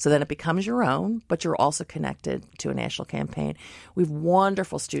 So then it becomes your own, but you're also connected to a national campaign. We have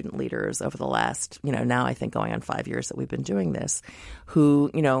wonderful student leaders over the last, now I think going on 5 years that we've been doing this, who,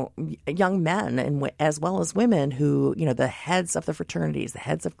 young men and as well as women who, the heads of the fraternities, the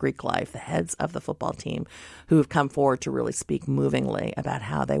heads of Greek life, the heads of the football team, who have come forward to really speak movingly about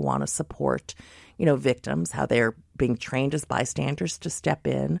how they want to support victims, how they're being trained as bystanders to step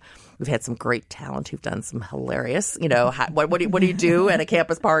in. We've had some great talent who've done some hilarious, what do you do at a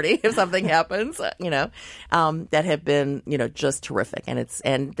campus party if something happens, that have been, just terrific.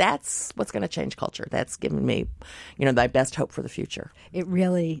 And that's what's going to change culture. That's given me, my best hope for the future. It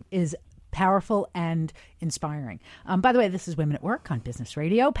really is powerful and inspiring. By the way, this is Women at Work on Business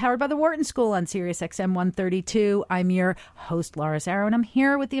Radio, powered by the Wharton School on Sirius XM 132. I'm your host, Laura Zarrow, and I'm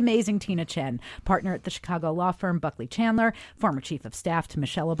here with the amazing Tina Chen, partner at the Chicago law firm Buckley Chandler, former chief of staff to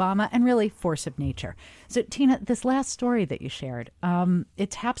Michelle Obama, and really force of nature. So, Tina, this last story that you shared,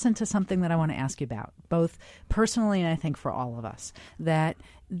 it taps into something that I want to ask you about, both personally and I think for all of us, that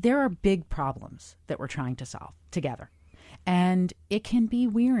there are big problems that we're trying to solve together, and it can be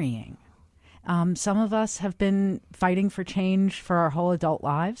wearying. Some of us have been fighting for change for our whole adult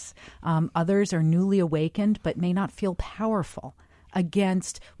lives. Others are newly awakened but may not feel powerful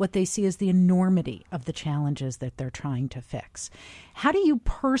against what they see as the enormity of the challenges that they're trying to fix. How do you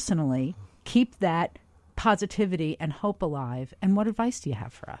personally keep that positivity and hope alive, and what advice do you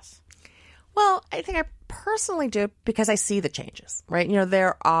have for us? Well, I think I personally do because I see the changes, right?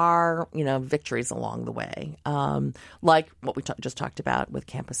 There are, victories along the way, like what we just talked about with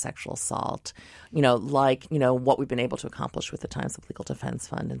campus sexual assault, like, what we've been able to accomplish with the Times Up Legal Defense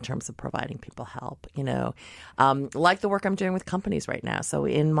Fund in terms of providing people help, like the work I'm doing with companies right now. So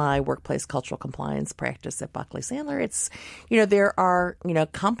in my workplace cultural compliance practice at Buckley Sandler, it's, there are,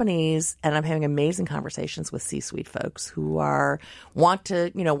 companies, and I'm having amazing conversations with C-suite folks who want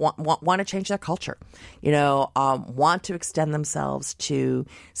to change their culture. Want to extend themselves to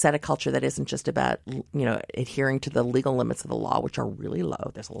set a culture that isn't just about, adhering to the legal limits of the law, which are really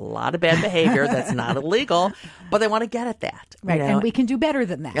low. There's a lot of bad behavior that's not illegal, but they want to get at that. Right, and we can do better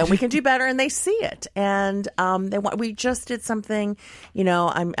than that. And we can do better, and they see it. And we just did something,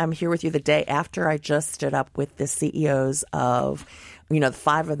 I'm here with you the day after I just stood up with the CEOs of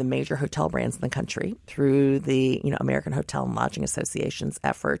 5 of the major hotel brands in the country through the, American Hotel and Lodging Association's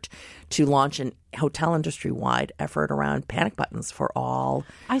effort to launch an hotel industry-wide effort around panic buttons for all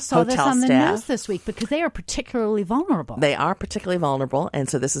I saw hotel this on staff. the news this week because they are particularly vulnerable. They are particularly vulnerable, and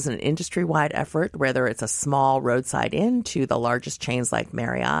so this is an industry-wide effort, whether it's a small roadside inn to the largest chains like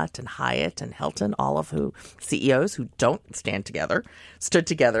Marriott and Hyatt and Hilton, all of who CEOs who don't stand together, stood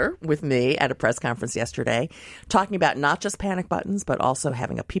together with me at a press conference yesterday, talking about not just panic buttons, but also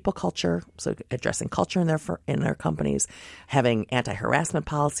having a people culture, so addressing culture in their companies, having anti-harassment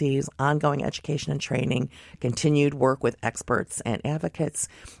policies, ongoing education and training, continued work with experts and advocates.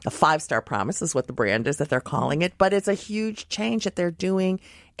 A 5-star promise is what the brand is that they're calling it, but it's a huge change that they're doing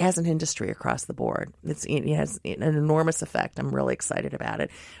as an industry across the board. It has an enormous effect. I'm really excited about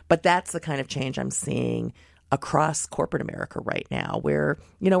it. But that's the kind of change I'm seeing across corporate America right now, where,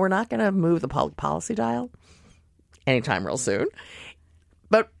 we're not going to move the public policy dial anytime real soon.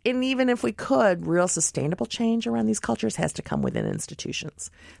 But even if we could, real sustainable change around these cultures has to come within institutions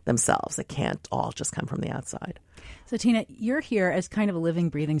themselves. It can't all just come from the outside. So, Tina, you're here as kind of a living,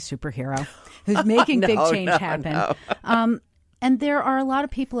 breathing superhero who's making big change happen. No. And there are a lot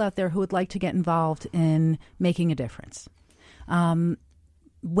of people out there who would like to get involved in making a difference,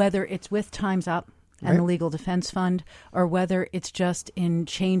 whether it's with Time's Up and the Legal Defense Fund, or whether it's just in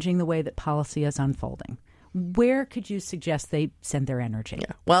changing the way that policy is unfolding. Where could you suggest they send their energy?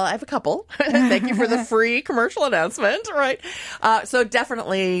 Yeah. Well, I have a couple. Thank you for the free commercial announcement. Right. So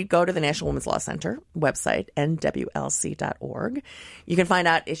definitely go to the National Women's Law Center website, nwlc.org. You can find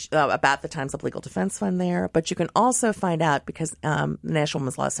out about the Times Up Legal Defense Fund there, but you can also find out because the National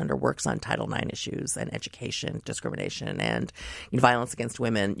Women's Law Center works on Title IX issues and education, discrimination, and violence against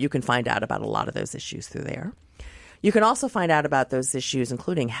women. You can find out about a lot of those issues through there. You can also find out about those issues,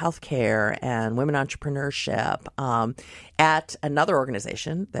 including healthcare and women entrepreneurship, at another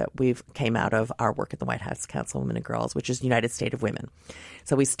organization that we've came out of our work at the White House Council of Women and Girls, which is United State of Women.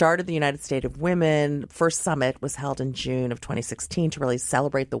 So we started the United State of Women. First summit was held in June of 2016 to really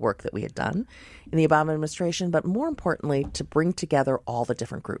celebrate the work that we had done in the Obama administration, but more importantly, to bring together all the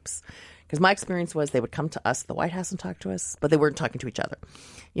different groups. Because my experience was they would come to us, the White House, and talk to us, but they weren't talking to each other.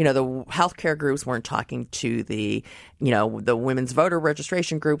 The healthcare groups weren't talking to the women's voter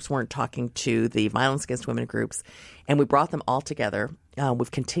registration groups weren't talking to the violence against women groups. And we brought them all together.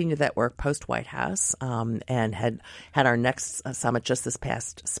 We've continued that work post-White House and had our next summit just this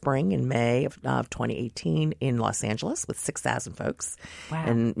past spring in May of 2018 in Los Angeles with 6,000 folks. Wow.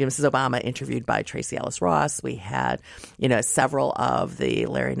 And Mrs. Obama interviewed by Tracy Ellis Ross. We had, several of the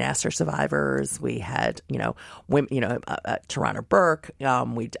Larry Nassar survivors. We had, women, Tarana Burke.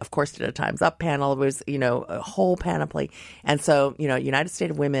 We, of course, did a Time's Up panel. It was, a whole panoply. And so, United State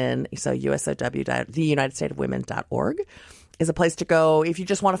of Women, so USOW.TheUnitedStateOfWomen.org is a place to go if you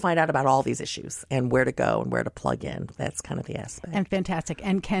just want to find out about all these issues and where to go and where to plug in. That's kind of the aspect. And fantastic.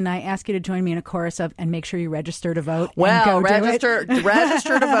 And can I ask you to join me in a chorus of and make sure you register to vote? Well, register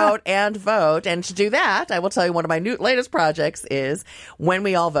to vote and vote. And to do that, I will tell you one of my latest projects is When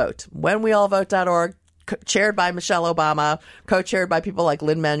We All Vote. WhenWeAllVote.org. Chaired by Michelle Obama, co-chaired by people like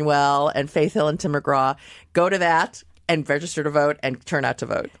Lin-Manuel and Faith Hill and Tim McGraw. Go to that and register to vote and turn out to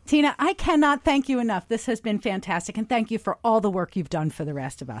vote. Tina, I cannot thank you enough. This has been fantastic, and thank you for all the work you've done for the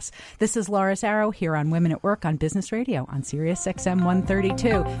rest of us. This is Laura Zarrow here on Women at Work on Business Radio on Sirius XM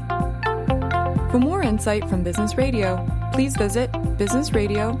 132. For more insight from Business Radio, please visit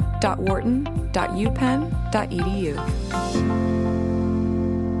businessradio.wharton.upenn.edu.